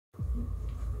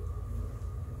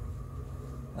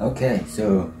Okay,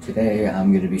 so today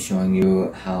I'm going to be showing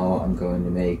you how I'm going to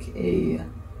make a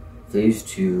Phase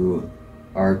 2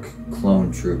 ARC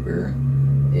Clone Trooper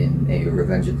in a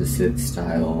Revenge of the Sith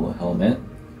style helmet.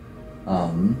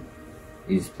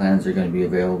 These plans are going to be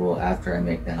available after I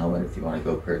make the helmet if you want to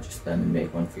go purchase them and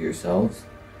make one for yourselves.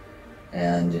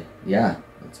 And yeah,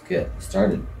 let's get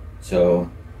started.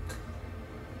 So,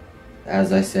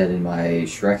 as I said in my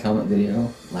Shrek helmet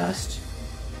video last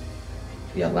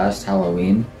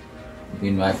Halloween, me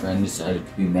and my friend decided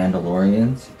to be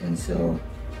Mandalorians, and so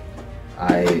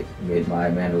I made my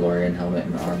Mandalorian helmet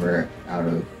and armor out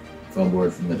of foam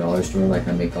board from the dollar store, like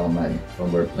I make all my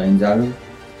foam board planes out of.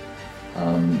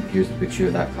 Here's a picture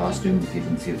of that costume if you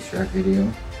didn't see the Shrek video.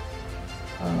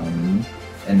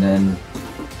 And then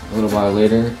a little while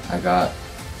later,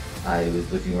 I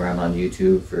was looking around on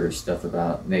YouTube for stuff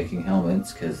about making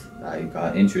helmets because I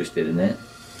got interested in it,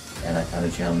 and I found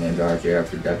a channel named RJR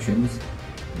Productions.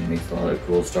 He makes a lot of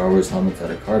cool Star Wars helmets out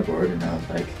of cardboard, and I was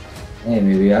like, hey,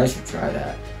 maybe I should try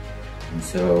that. And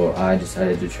so I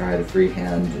decided to try to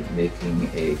freehand making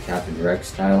a Captain Rex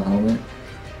style helmet,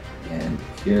 and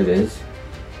here it is.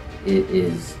 It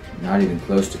is not even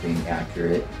close to being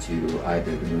accurate to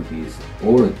either the movies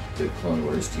or the Clone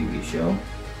Wars TV show,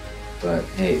 but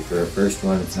hey, for a first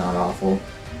one it's not awful,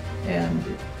 and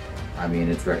I mean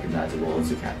it's recognizable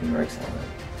as a Captain Rex helmet.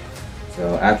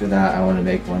 So after that I wanted to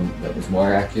make one that was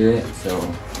more accurate, so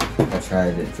I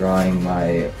tried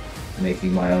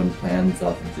making my own plans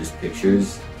off of just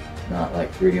pictures, not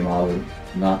like 3D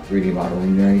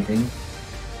modeling or anything.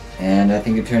 And I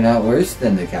think it turned out worse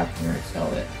than the Captain Rex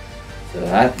helmet. So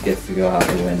that gets to go out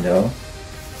the window.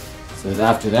 So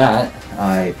after that,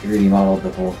 I 3D modeled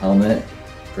the whole helmet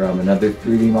from another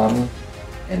 3D model,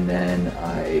 and then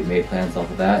I made plans off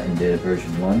of that and did a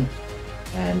version 1.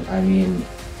 And I mean,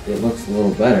 it looks a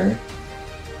little better,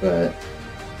 but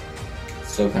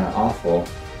it's still kind of awful.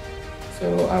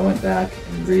 So I went back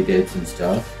and redid some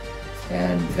stuff,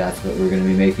 and that's what we're going to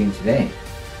be making today.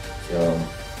 So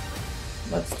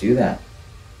let's do that.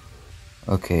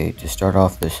 Okay, to start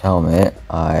off this helmet,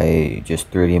 I just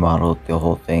 3D modeled the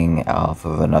whole thing off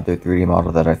of another 3D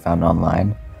model that I found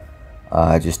online.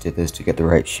 I just did this to get the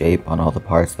right shape on all the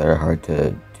parts that are hard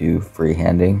to do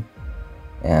freehanding,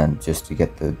 and just to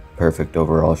get the perfect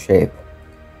overall shape.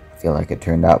 I feel like it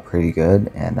turned out pretty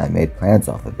good, and I made plans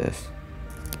off of this.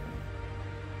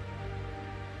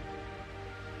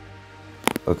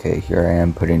 Okay, here I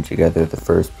am putting together the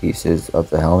first pieces of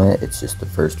the helmet. It's just the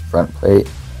first front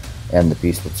plate and the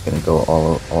piece that's going to go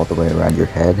all the way around your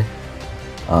head.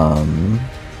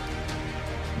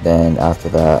 Then after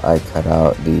that I cut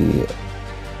out the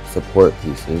support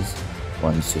pieces.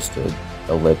 One's just an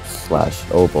ellipse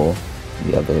 / oval,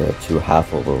 the other are 2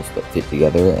 half ovals that fit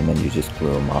together, and then you just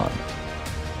glue them on.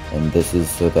 And this is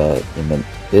so that in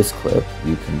this clip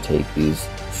you can take these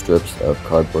strips of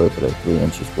cardboard that are 3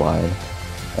 inches wide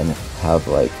and have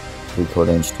like 3/4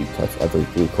 inch deep cuts every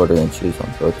 3/4 inches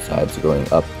on both sides going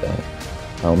up the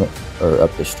helmet or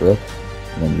up the strip,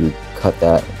 and then you cut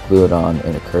that, glue it on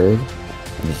in a curve.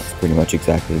 And this is pretty much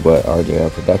exactly what RJR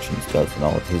Productions does in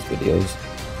all of his videos,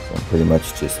 so I'm pretty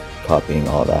much just copying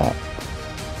all that.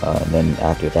 And then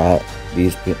after that,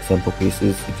 these simple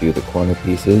pieces, you do the corner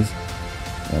pieces,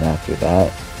 and after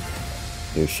that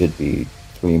there should be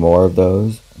 3 more of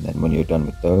those, and then when you're done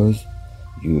with those,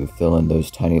 you fill in those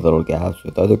tiny little gaps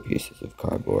with other pieces of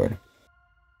cardboard.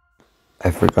 I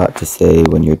forgot to say,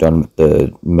 when you're done with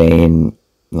the main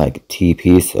like T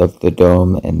piece of the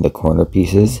dome and the corner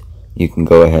pieces, you can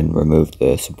go ahead and remove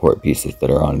the support pieces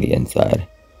that are on the inside,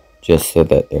 just so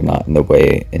that they're not in the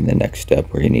way in the next step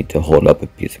where you need to hold up a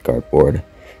piece of cardboard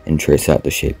and trace out the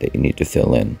shape that you need to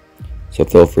fill in. So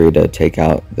feel free to take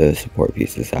out the support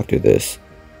pieces after this.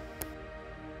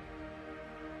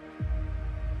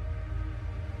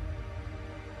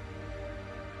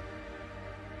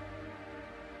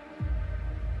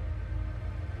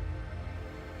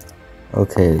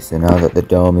 Okay, so now that the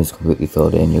dome is completely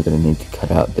filled in, you're going to need to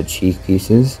cut out the cheek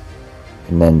pieces,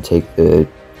 and then take the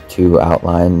 2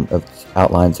 outlines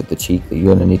of the cheek that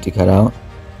you're going to need to cut out,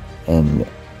 and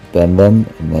bend them,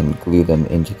 and then glue them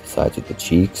into the sides of the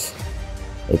cheeks.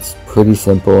 It's pretty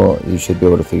simple, you should be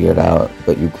able to figure it out,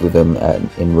 but you glue them at an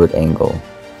inward angle,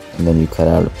 and then you cut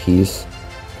out a piece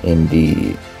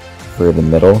for the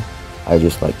middle. I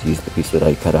just like to use the piece that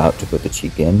I cut out to put the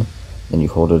cheek in. Then you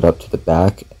hold it up to the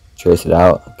back, trace it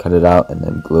out, cut it out, and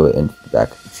then glue it into the back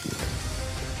of the cheek.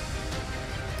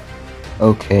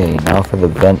 Okay, now for the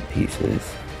vent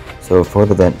pieces. So for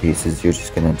the vent pieces, you're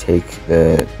just going to take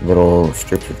the little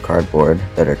strips of cardboard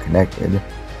that are connected,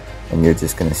 and you're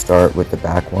just going to start with the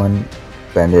back one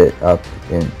bend it up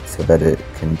so that it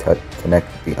can connect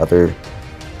the other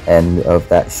end of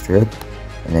that strip,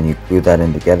 and then you glue that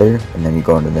in together, and then you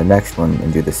go into the next one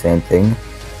and do the same thing,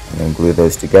 and then glue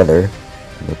those together,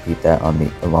 and repeat that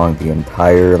along the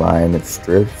entire line of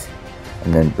strips,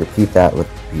 and then repeat that with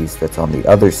the piece that's on the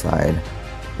other side,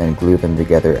 and glue them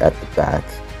together at the back,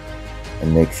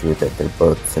 and make sure that they're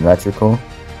both symmetrical,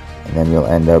 and then you'll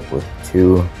end up with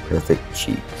 2 perfect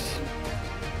cheeks.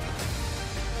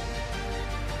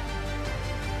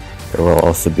 There will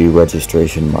also be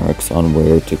registration marks on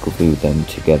where to glue them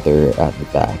together at the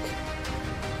back.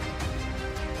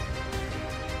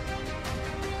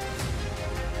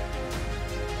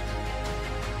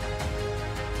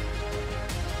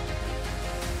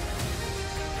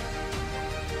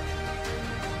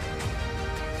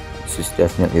 This is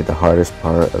definitely the hardest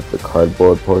part of the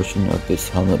cardboard portion of this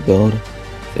helmet build,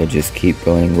 so just keep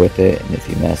going with it, and if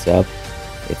you mess up,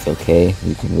 it's okay,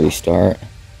 you can restart,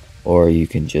 or you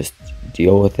can just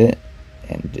deal with it,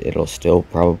 and it'll still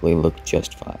probably look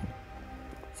just fine.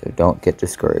 So don't get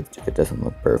discouraged if it doesn't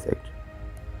look perfect.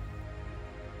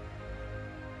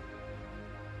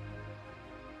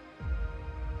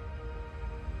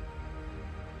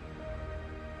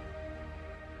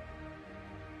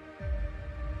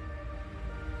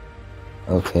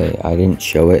 Okay, I didn't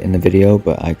show it in the video,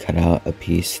 but I cut out a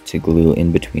piece to glue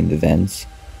in between the vents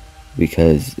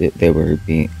because they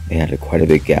had quite a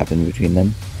big gap in between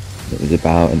them. It was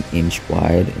about 1 inch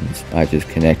wide, and I just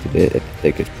connected it at the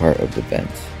thickest part of the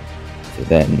vents. So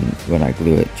then when I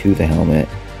glue it to the helmet,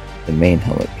 the main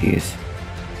helmet piece,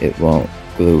 it won't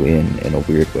glue in a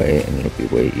weird way, and it'll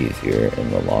be way easier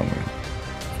in the long run.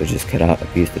 So just cut out a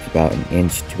piece that's about 1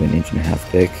 inch to 1.5 inches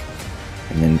thick,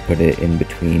 and then put it in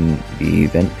between the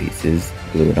vent pieces,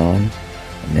 glue it on,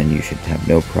 and then you should have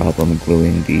no problem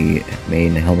gluing the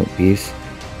main helmet piece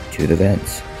to the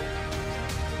vents.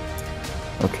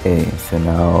 Okay, so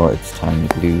now it's time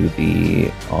to glue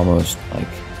the almost like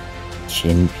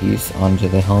chin piece onto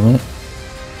the helmet,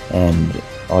 and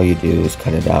all you do is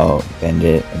cut it out, bend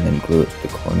it, and then glue it to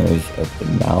the corners of the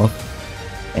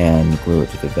mouth, and glue it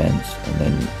to the vents, and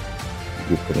then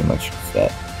you're pretty much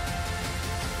set.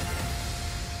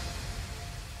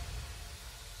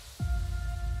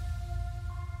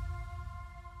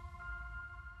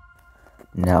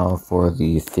 Now for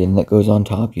the fin that goes on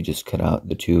top, you just cut out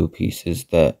the 2 pieces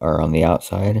that are on the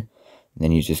outside, and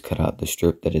then you just cut out the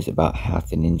strip that is about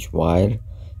 1/2 inch wide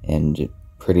and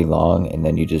pretty long, and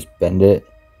then you just bend it,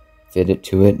 fit it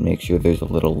to it, make sure there's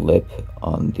a little lip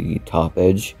on the top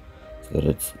edge so that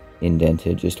it's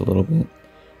indented just a little bit,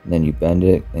 and then you bend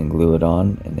it and glue it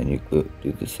on, and then you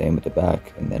do the same with the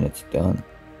back, and then it's done.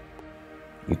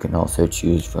 You can also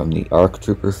choose from the ARC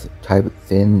Trooper type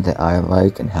fin that I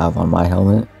like and have on my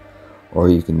helmet, or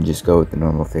you can just go with the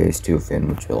normal Phase 2 fin,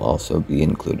 which will also be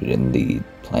included in the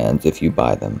plans if you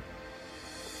buy them.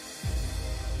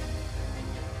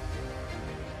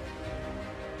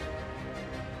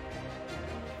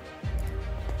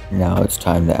 Now it's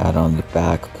time to add on the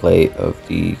back plate of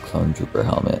the Clone Trooper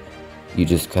helmet. You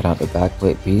just cut out the back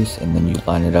plate piece, and then you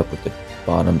line it up with the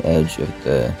bottom edge of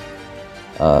the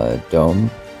dome,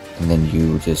 and then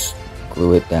you just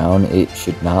glue it down. It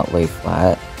should not lay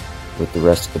flat with the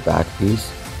rest of the back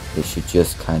piece. It should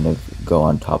just kind of go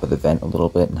on top of the vent a little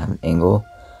bit and have an angle.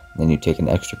 And then you take an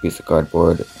extra piece of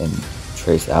cardboard and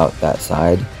trace out that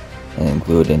side and then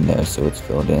glue it in there so it's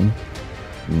filled in.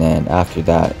 And then after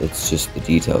that, it's just the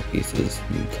detail pieces.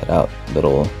 You cut out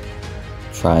little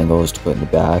triangles to put in the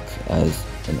back as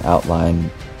an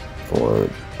outline for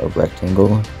a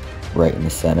rectangle right in the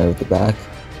center of the back.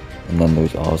 And then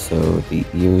there's also the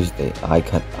ears.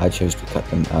 I chose to cut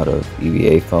them out of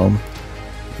EVA foam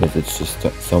because it's just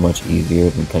so much easier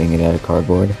than cutting it out of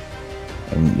cardboard,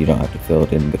 and you don't have to fill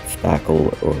it in with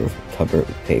spackle or cover it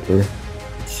with paper.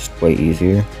 It's just way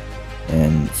easier.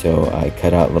 And so I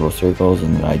cut out little circles,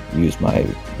 and then I used my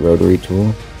rotary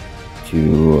tool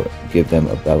to give them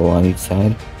a bevel on each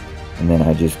side, and then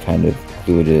I just kind of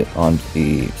glued it onto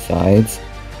the sides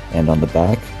and on the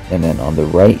back. And then on the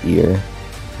right ear,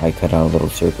 I cut out a little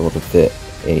circle to fit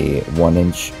a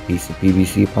 1-inch piece of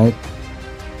PVC pipe,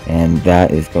 and that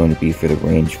is going to be for the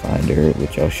rangefinder,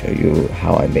 which I'll show you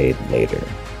how I made later.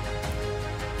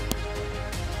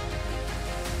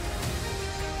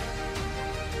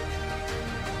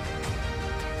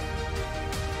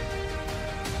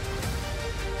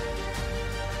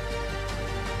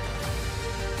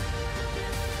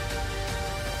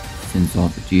 Since all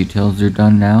the details are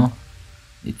done now,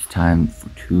 it's time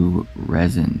to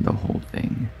resin the whole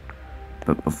thing.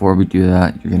 But before we do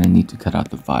that, you're going to need to cut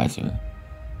out the visor.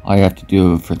 All you have to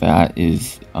do for that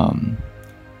is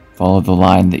follow the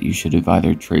line that you should have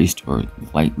either traced or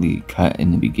lightly cut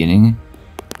in the beginning,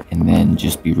 and then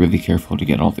just be really careful to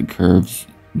get all the curves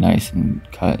nice and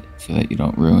cut so that you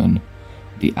don't ruin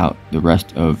the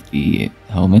rest of the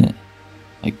helmet,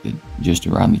 like just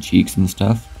around the cheeks and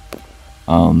stuff.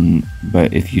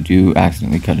 But if you do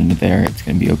accidentally cut into there, it's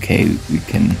gonna be okay. We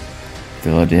can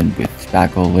fill it in with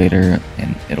spackle later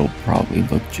and it'll probably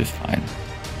look just fine.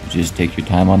 Just take your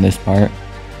time on this part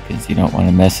because you don't want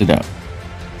to mess it up.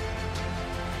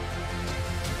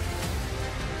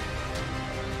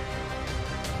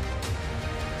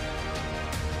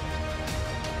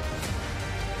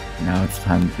 Now it's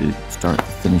time to start the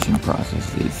finishing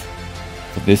processes.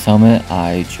 For this helmet,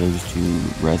 I chose to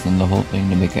resin the whole thing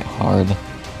to make it hard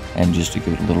and just to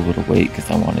give it a little bit of weight because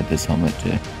I wanted this helmet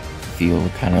to feel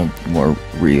kind of more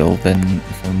real than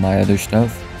some of my other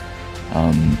stuff.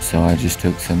 So I just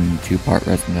took some 2-part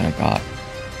resin that I got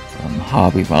from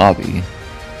Hobby Lobby,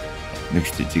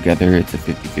 mixed it together. It's a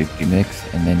 50-50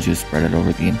 mix, and then just spread it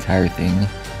over the entire thing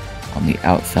on the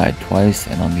outside twice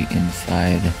and on the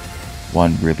inside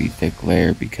one really thick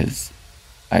layer because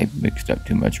I mixed up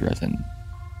too much resin.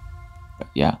 But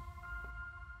yeah.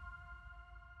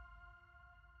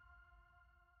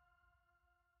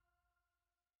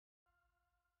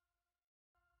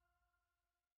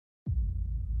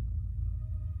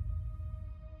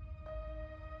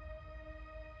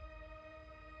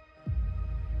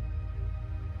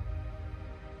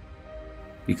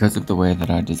 Because of the way that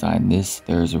I designed this,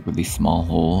 there's a really small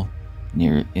hole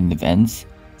in the vents,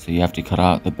 so you have to cut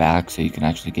out the back so you can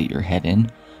actually get your head in.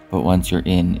 But once you're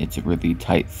in, it's a really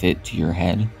tight fit to your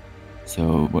head.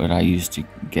 So what I use to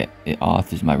get it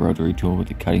off is my rotary tool with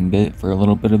a cutting bit for a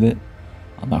little bit of it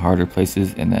on the harder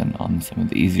places, and then on some of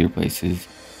the easier places,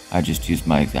 I just use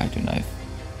my X-Acto knife.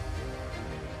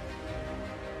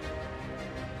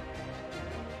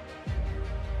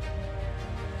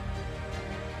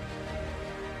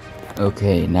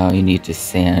 Okay, now you need to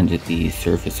sand the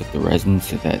surface of the resin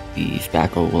so that the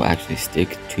spackle will actually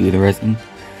stick to the resin.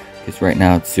 Because right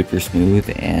now it's super smooth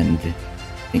and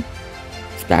I think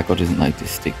spackle doesn't like to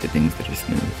stick to things that are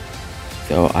smooth.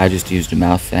 So I just used a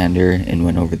mouth sander and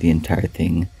went over the entire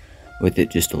thing with it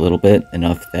just a little bit,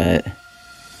 enough that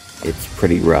it's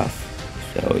pretty rough.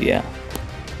 So yeah.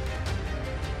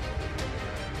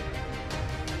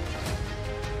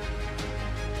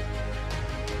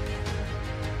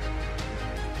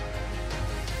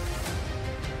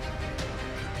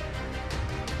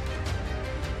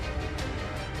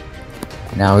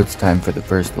 Now it's time for the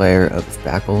first layer of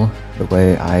spackle. The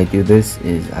way I do this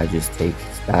is I just take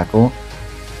spackle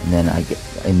and then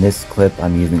in this clip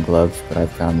I'm using gloves, but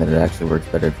I've found that it actually works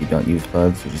better if you don't use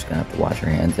gloves. You're just gonna have to wash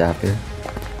your hands after.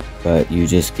 But you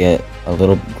just get a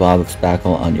little glob of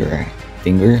spackle on your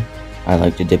finger. I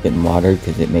like to dip it in water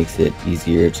because it makes it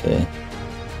easier to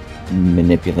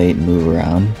manipulate and move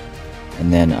around.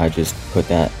 And then I just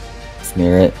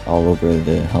smear it all over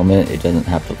the helmet. It doesn't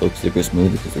have to look super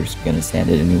smooth because we're just going to sand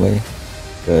it anyway.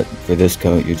 But for this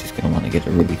coat, you're just going to want to get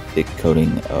a really thick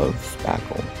coating of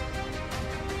spackle.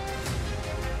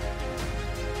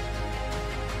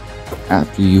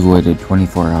 After you've waited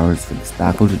 24 hours for the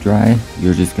spackle to dry,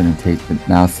 you're just going to take the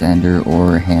mouth sander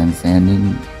or hand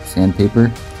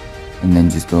sandpaper and then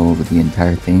just go over the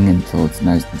entire thing until it's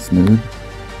nice and smooth.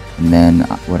 And then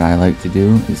what I like to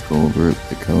do is go over it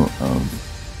with a coat of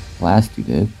plasti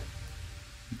dip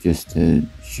just to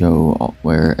show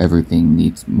where everything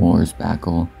needs more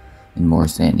spackle and more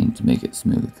sanding to make it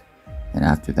smooth. And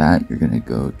after that, you're going to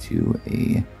go to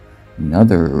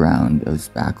another round of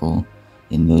spackle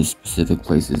in those specific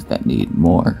places that need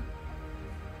more,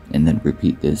 and then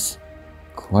repeat this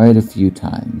quite a few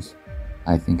times.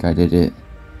 I think I did it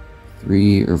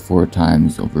 3 or 4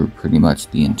 times over pretty much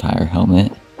the entire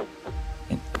helmet.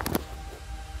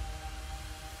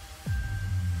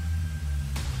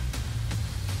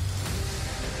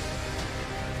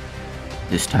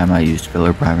 This time I used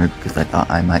filler primer because I thought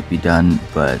I might be done,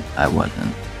 but I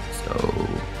wasn't. So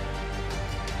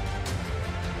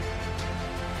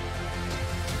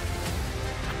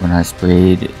when I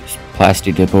sprayed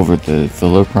plasti dip over the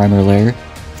filler primer layer,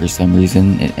 for some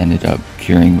reason it ended up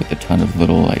curing with a ton of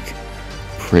little like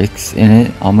pricks in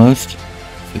it almost.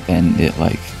 So then it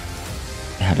like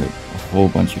had a whole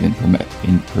bunch of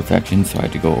imperfections, so I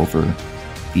had to go over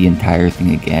the entire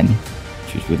thing again,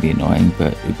 which was really annoying,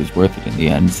 but it was worth it in the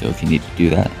end. So if you need to do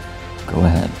that, go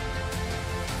ahead.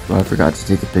 So I forgot to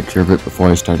take a picture of it before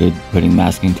I started putting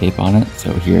masking tape on it,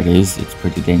 so here it is. It's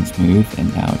pretty dang smooth,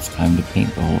 and now it's time to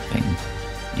paint the whole thing.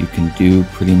 You can do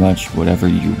pretty much whatever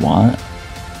you want.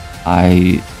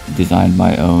 I designed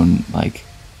my own like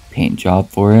paint job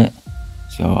for it,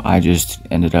 So I just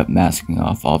ended up masking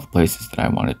off all the places that I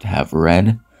wanted to have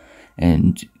red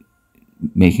and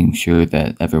making sure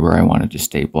that everywhere I wanted to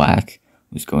stay black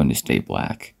was going to stay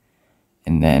black.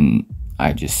 And then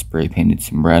I just spray painted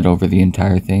some red over the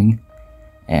entire thing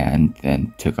and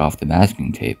then took off the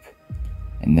masking tape.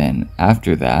 And then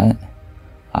after that,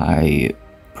 I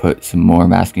put some more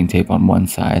masking tape on one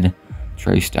side,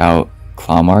 traced out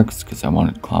claw marks because I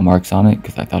wanted claw marks on it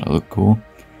because I thought it looked cool.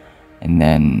 And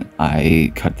then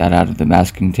I cut that out of the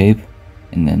masking tape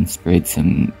and then sprayed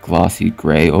some glossy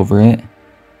gray over it.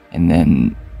 And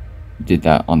then did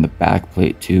that on the back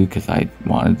plate too because I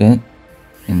wanted it.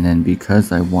 And then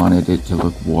because I wanted it to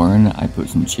look worn, I put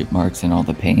some chip marks in all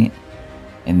the paint.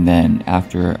 And then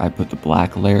after I put the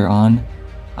black layer on,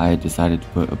 I decided to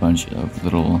put a bunch of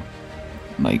little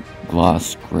like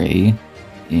gloss gray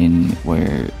in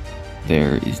where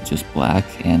there is just black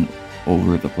and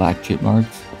over the black chip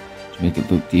marks to make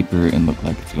it look deeper and look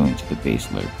like it's going to the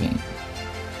base layer paint.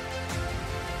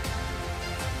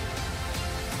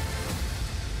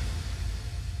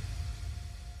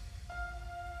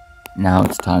 Now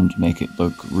it's time to make it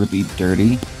look really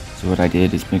dirty. So what I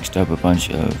did is mixed up a bunch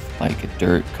of like a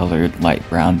dirt colored light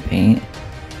brown paint,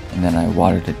 and then I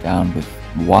watered it down with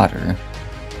water,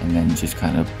 and then just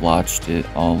kind of blotched it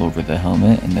all over the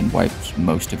helmet and then wiped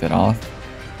most of it off,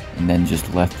 and then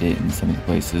just left it in some of the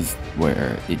places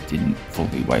where it didn't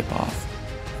fully wipe off.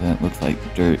 Then it looks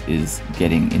like dirt is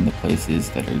getting in the places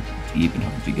that are deep and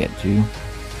hard to get to,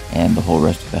 and the whole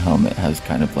rest of the helmet has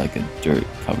kind of like a dirt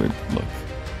covered look,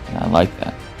 and I like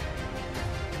that.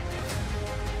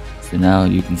 So now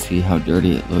you can see how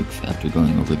dirty it looks after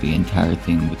going over the entire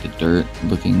thing with the dirt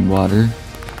looking water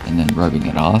and then rubbing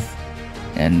it off.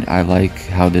 And I like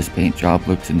how this paint job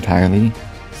looks entirely.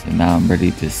 So now I'm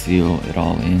ready to seal it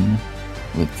all in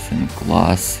with some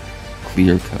gloss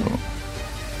clear coat.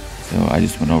 So I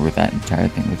just went over that entire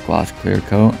thing with gloss clear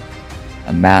coat,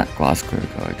 a matte gloss clear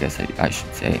coat I guess I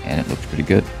should say, and it looks pretty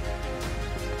good.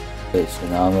 Okay, so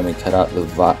now I'm going to cut out the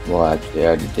well actually I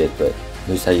already did, but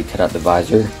here's how you cut out the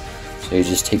visor. So you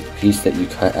just take the piece that you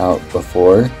cut out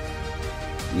before,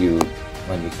 when you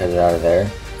cut it out of there,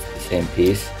 it's the same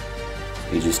piece.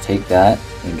 So you just take that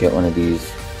and get one of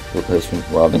these replacement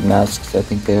welding masks, I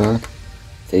think they are,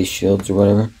 face shields or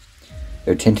whatever.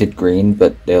 They're tinted green,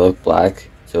 but they look black,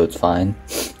 so it's fine.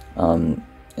 And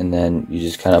then you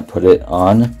just kind of put it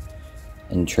on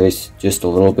and trace just a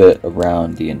little bit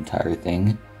around the entire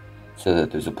thing so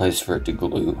that there's a place for it to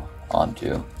glue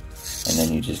onto. And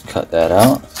then you just cut that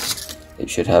out. It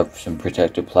should have some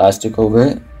protective plastic over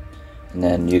it, and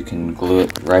then you can glue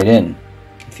it right in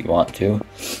if you want to.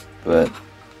 But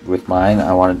with mine,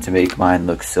 I wanted to make mine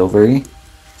look silvery,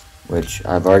 which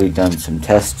I've already done some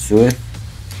tests with.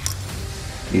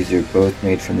 These are both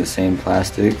made from the same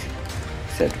plastic,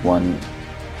 except one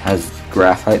has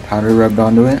graphite powder rubbed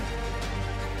onto it,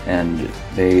 and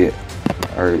they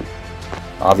are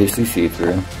obviously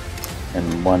see-through,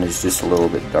 and one is just a little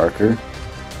bit darker,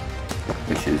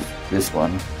 which is this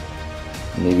one,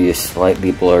 maybe a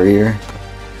slightly blurrier,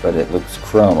 but it looks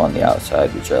chrome on the outside,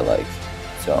 which I like.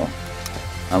 So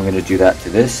I'm going to do that to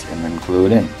this and then glue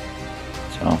it in.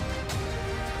 So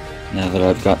now that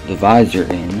I've got the visor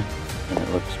in and it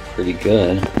looks pretty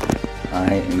good,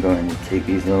 I am going to take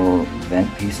these little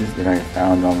vent pieces that I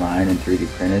found online and 3D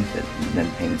printed that then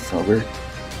painted silver,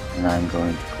 and I'm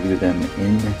going to glue them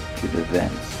into the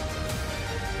vents,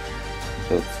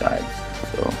 both sides.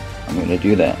 So I'm going to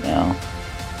do that now.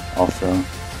 Also,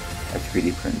 I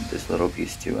 3D printed this little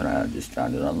piece too, and I just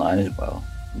found it online as well,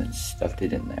 and then stuffed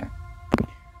it in there.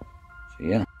 So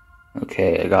yeah.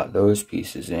 Okay, I got those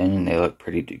pieces in, and they look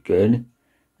pretty good.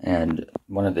 And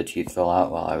one of the teeth fell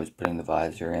out while I was putting the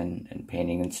visor in and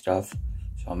painting and stuff,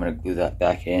 so I'm going to glue that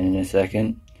back in a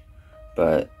second.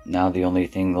 But now the only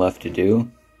thing left to do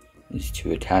is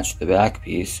to attach the back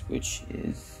piece, which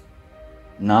is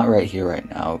not right here right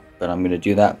now, but I'm going to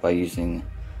do that by using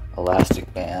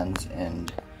elastic bands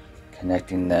and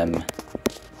connecting them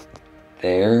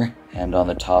there and on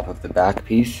the top of the back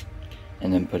piece,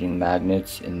 and then putting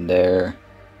magnets in there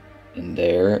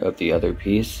of the other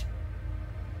piece,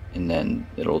 and then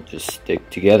it'll just stick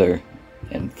together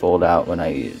and fold out when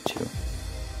I need it to,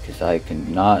 because I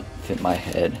cannot fit my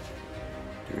head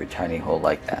through a tiny hole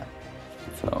like that.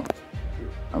 So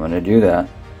I'm going to do that.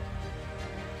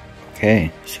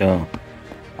 Okay, so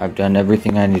I've done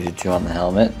everything I needed to on the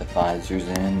helmet. The visor's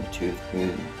in,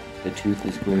 the tooth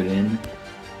is glued in,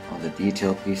 all the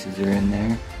detail pieces are in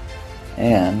there,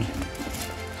 and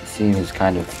the seam is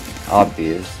kind of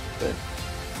obvious, but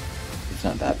it's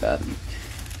not that bad.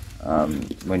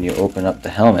 When you open up the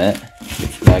helmet,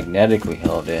 it's magnetically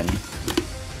held in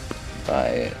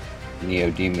by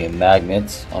neodymium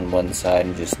magnets on one side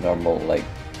and just normal like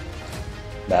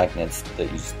magnets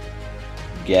that you just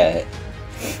get.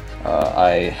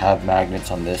 I have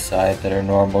magnets on this side that are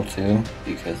normal too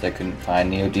because I couldn't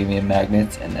find neodymium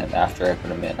magnets, and then after I put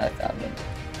them in I found them.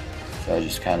 So I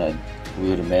just kind of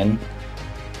glued them in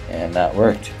and that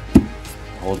worked.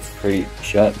 Holds pretty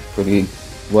shut pretty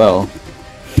well,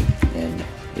 and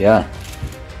yeah,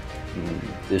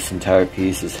 this entire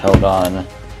piece is held on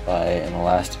by an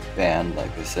elastic band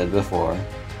like I said before,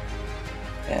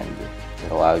 and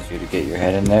it allows you to get your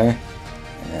head in there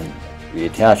and then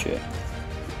reattach it.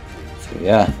 So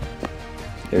yeah,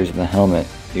 there's the helmet.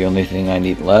 The only thing I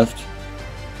need left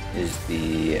is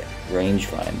the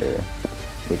rangefinder,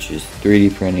 which is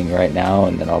 3D printing right now,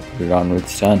 and then I'll put it on with the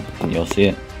sun and you'll see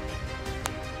it.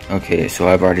 Okay, so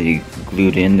I've already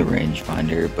glued in the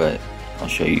rangefinder, but I'll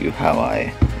show you how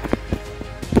I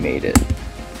made it.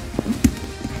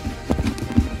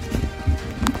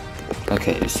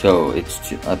 Okay, so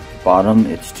it's at the bottom,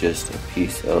 it's just a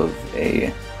piece of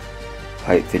a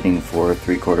pipe fitting for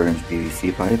 3/4 inch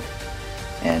PVC pipe,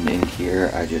 and in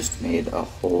here I just made a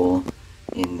hole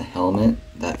in the helmet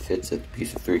that fits a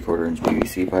piece of 3/4 inch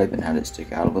PVC pipe and had it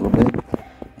stick out a little bit,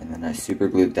 and then I super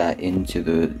glued that into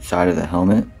the side of the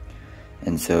helmet.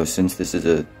 And so since this is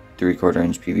a 3/4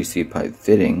 inch PVC pipe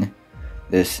fitting,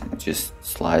 this just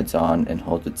slides on and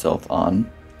holds itself on,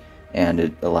 and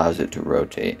it allows it to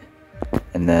rotate.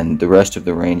 And then the rest of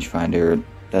the rangefinder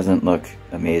doesn't look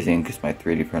amazing because my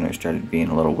 3D printer started being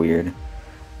a little weird,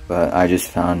 but I just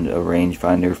found a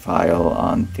rangefinder file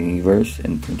on Thingiverse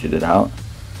and printed it out,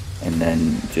 and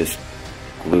then just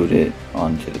glued it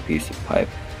onto the piece of pipe.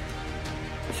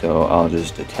 So I'll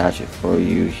just attach it for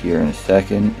you here in a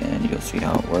second and you'll see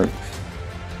how it works.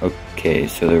 Okay,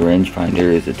 so the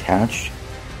rangefinder is attached,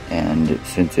 and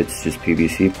since it's just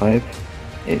PVC pipe,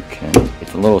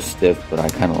 it's a little stiff, but I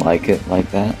kind of like it like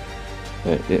that.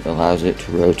 But it allows it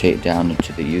to rotate down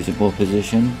into the usable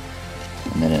position,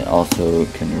 and then it also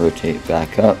can rotate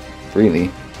back up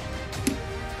freely,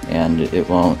 and it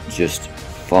won't just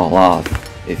fall off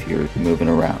if you're moving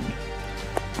around.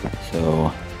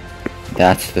 So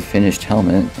that's the finished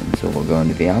helmet, and so we'll go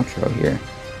into the outro here.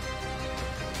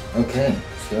 Okay,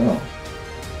 so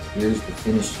here's the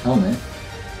finished helmet.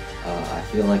 I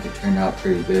feel like it turned out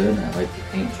pretty good. I like the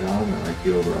paint job, I like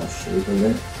the overall shape of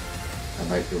it. I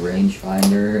like the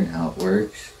rangefinder and how it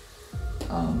works.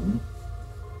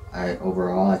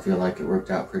 Overall, I feel like it worked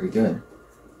out pretty good.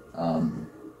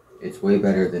 It's way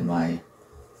better than my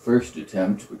first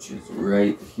attempt, which is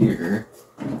right here.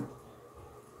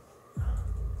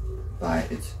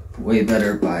 It's way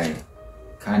better by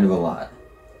kind of a lot.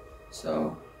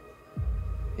 So,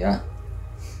 yeah.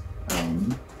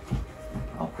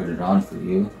 I'll put it on for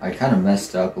you. I kind of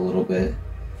messed up a little bit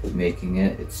making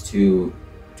it. It's too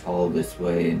tall this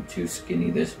way and too skinny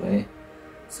this way,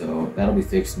 so that'll be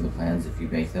fixed in the plans if you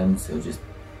make them. So just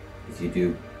if you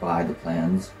do buy the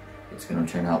plans, it's going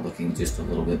to turn out looking just a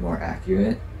little bit more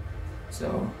accurate.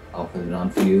 So I'll put it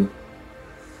on for you.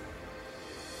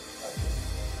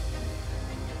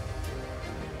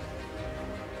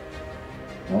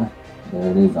 Yeah,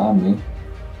 there it is on me.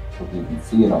 Hope you can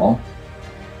see it all.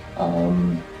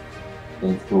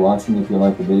 Thanks for watching. If you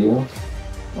like the video,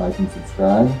 like and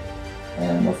subscribe,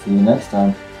 and I'll see you next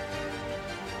time.